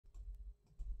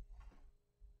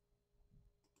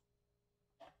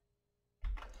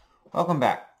Welcome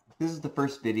back. This is the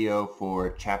first video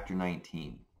for Chapter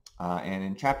 19. And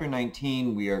in Chapter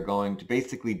 19, we are going to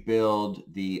basically build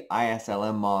the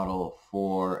ISLM model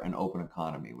for an open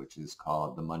economy, which is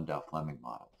called the Mundell-Fleming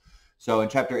model. So in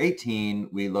Chapter 18,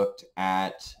 we looked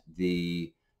at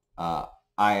the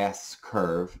IS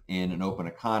curve in an open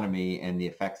economy and the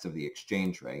effects of the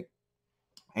exchange rate.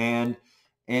 And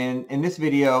in this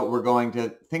video, we're going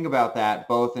to think about that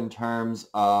both in terms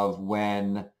of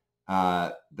when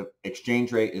the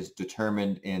exchange rate is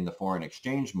determined in the foreign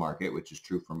exchange market, which is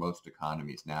true for most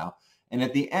economies now. And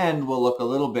at the end, we'll look a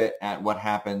little bit at what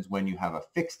happens when you have a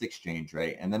fixed exchange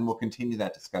rate, and then we'll continue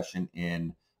that discussion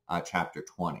in Chapter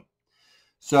 20.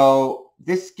 So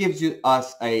this gives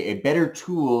us a better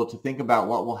tool to think about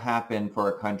what will happen for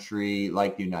a country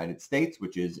like the United States,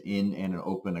 which is in an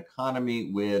open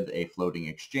economy with a floating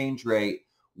exchange rate,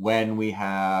 when we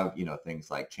have, things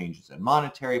like changes in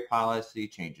monetary policy,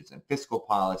 changes in fiscal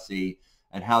policy,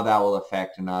 and how that will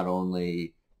affect not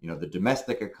only, the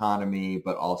domestic economy,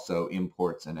 but also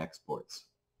imports and exports.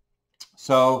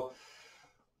 So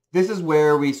this is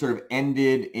where we sort of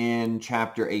ended in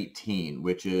Chapter 18,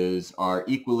 which is our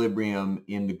equilibrium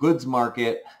in the goods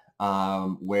market,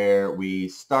 where we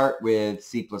start with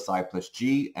C plus I plus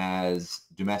G as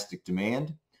domestic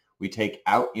demand. We take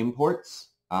out imports,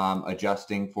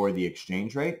 adjusting for the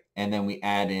exchange rate, and then we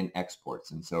add in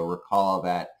exports. And so recall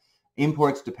that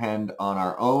imports depend on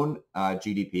our own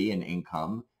GDP and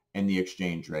income and the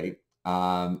exchange rate,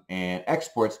 and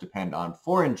exports depend on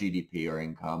foreign GDP or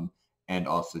income and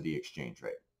also the exchange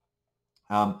rate.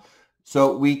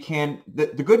 So we can, the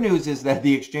good news is that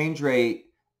the exchange rate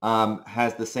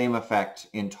has the same effect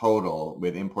in total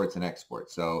with imports and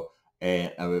exports. So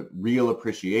a real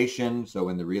appreciation, so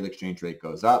when the real exchange rate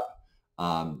goes up,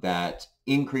 that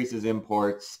increases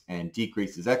imports and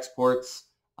decreases exports.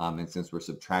 And since we're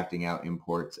subtracting out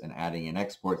imports and adding in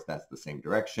exports, that's the same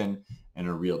direction. And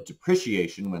a real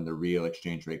depreciation, when the real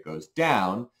exchange rate goes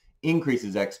down,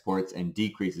 increases exports and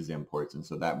decreases imports, and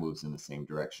so that moves in the same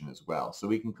direction as well. So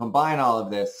we can combine all of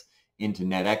this into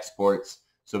net exports.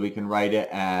 So we can write it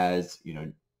as,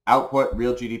 output,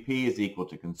 real GDP, is equal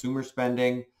to consumer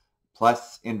spending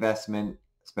plus investment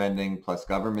spending plus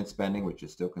government spending, which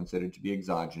is still considered to be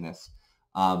exogenous,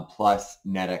 plus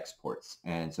net exports.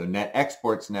 And so net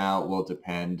exports now will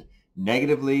depend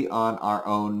negatively on our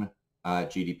own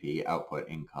GDP, output,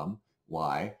 income,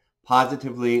 Y,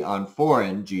 positively on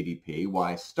foreign GDP,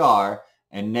 Y star,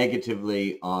 and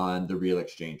negatively on the real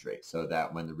exchange rate, so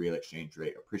that when the real exchange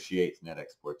rate appreciates, net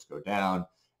exports go down,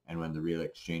 and when the real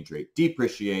exchange rate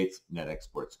depreciates, net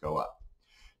exports go up.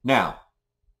 Now,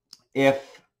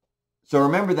 so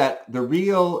remember that the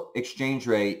real exchange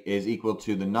rate is equal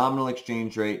to the nominal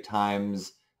exchange rate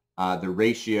times the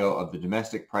ratio of the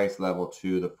domestic price level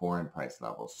to the foreign price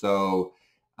level. So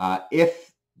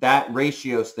if that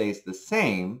ratio stays the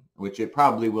same, which it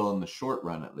probably will in the short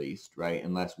run at least, right,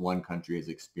 unless one country is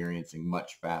experiencing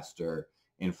much faster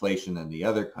inflation than the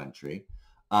other country,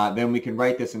 then we can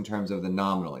write this in terms of the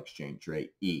nominal exchange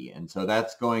rate, E. And so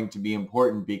that's going to be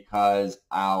important because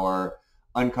our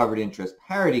uncovered interest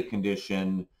parity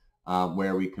condition,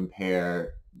 where we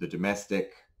compare the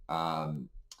domestic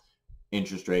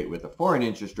interest rate with a foreign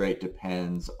interest rate,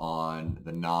 depends on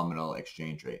the nominal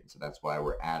exchange rate. So that's why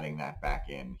we're adding that back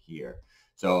in here.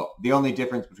 So the only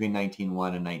difference between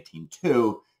 19.1 and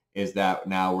 19.2 is that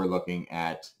now we're looking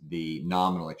at the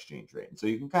nominal exchange rate. And so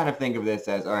you can kind of think of this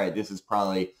as, all right, this is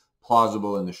probably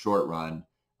plausible in the short run,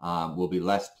 will be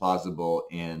less plausible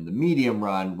in the medium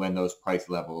run when those price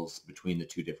levels between the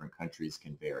two different countries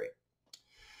can vary.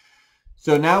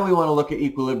 So now we want to look at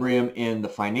equilibrium in the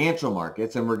financial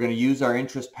markets, and we're going to use our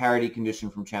interest parity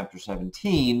condition from Chapter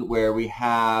 17, where we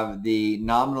have the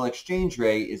nominal exchange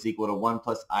rate is equal to 1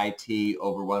 plus IT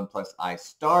over 1 plus I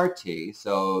star T,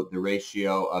 so the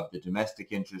ratio of the domestic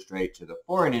interest rate to the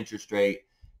foreign interest rate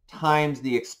times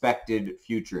the expected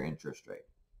future interest rate.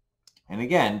 And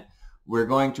again, we're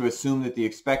going to assume that the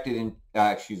expected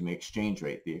exchange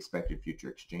rate, the expected future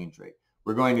exchange rate,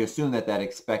 we're going to assume that that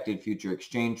expected future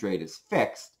exchange rate is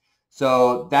fixed.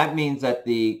 So that means that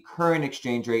the current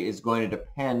exchange rate is going to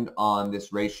depend on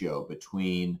this ratio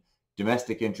between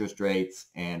domestic interest rates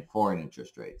and foreign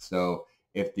interest rates. So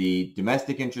if the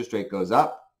domestic interest rate goes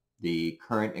up, the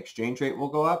current exchange rate will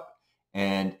go up.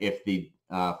 And if the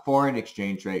foreign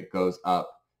exchange rate goes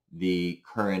up, the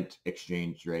current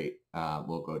exchange rate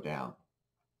will go down.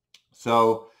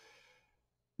 So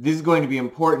this is going to be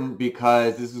important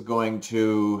because this is going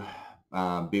to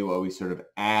be what we sort of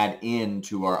add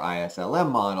into our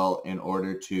ISLM model in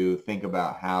order to think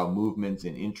about how movements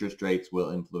in interest rates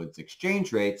will influence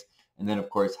exchange rates, and then of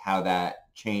course how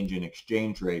that change in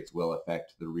exchange rates will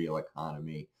affect the real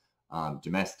economy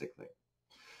domestically.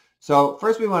 So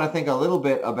first we want to think a little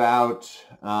bit about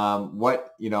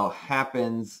what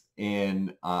happens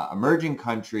in emerging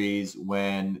countries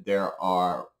when there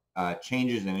are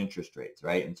changes in interest rates,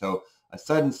 right? And so a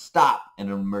sudden stop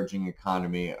in an emerging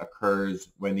economy occurs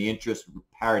when the interest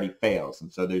parity fails.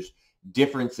 And so there's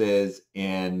differences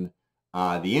in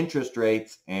the interest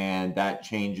rates, and that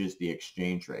changes the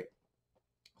exchange rate.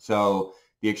 So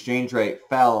the exchange rate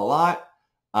fell a lot.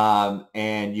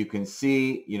 And you can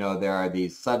see, there are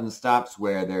these sudden stops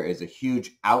where there is a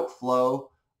huge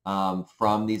outflow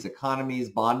from these economies,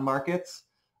 bond markets.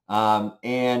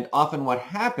 And often what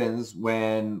happens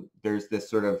when there's this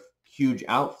sort of huge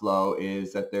outflow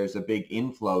is that there's a big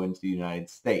inflow into the United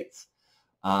States.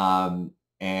 And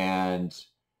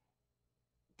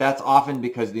that's often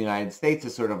because the United States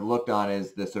is sort of looked on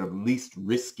as the sort of least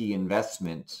risky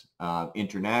investment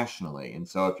internationally. And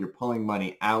so if you're pulling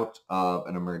money out of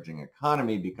an emerging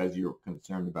economy because you're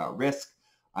concerned about risk,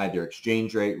 either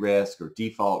exchange rate risk or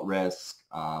default risk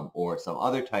or some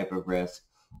other type of risk,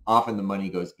 often the money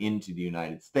goes into the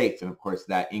United States. And of course,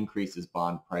 that increases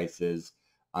bond prices,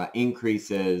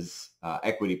 increases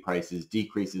equity prices,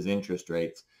 decreases interest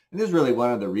rates. And this is really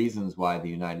one of the reasons why the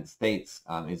United States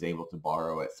is able to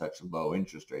borrow at such low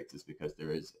interest rates, is because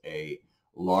there is a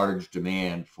large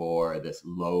demand for this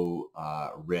low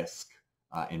risk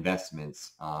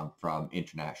investments from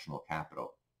international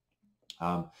capital.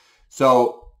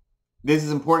 So this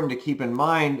is important to keep in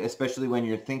mind, especially when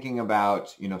you're thinking about,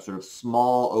 sort of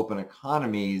small open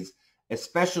economies,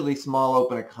 especially small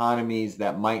open economies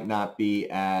that might not be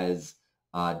as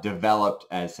developed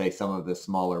as, say, some of the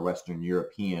smaller Western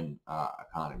European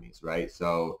economies, right?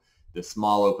 So the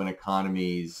small open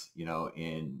economies,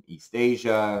 in East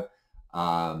Asia,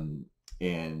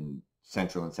 in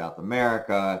Central and South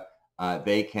America,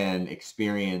 they can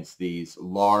experience these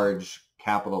large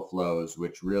capital flows,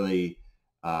 which really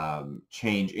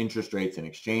change interest rates and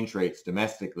exchange rates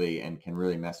domestically and can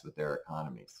really mess with their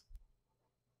economies.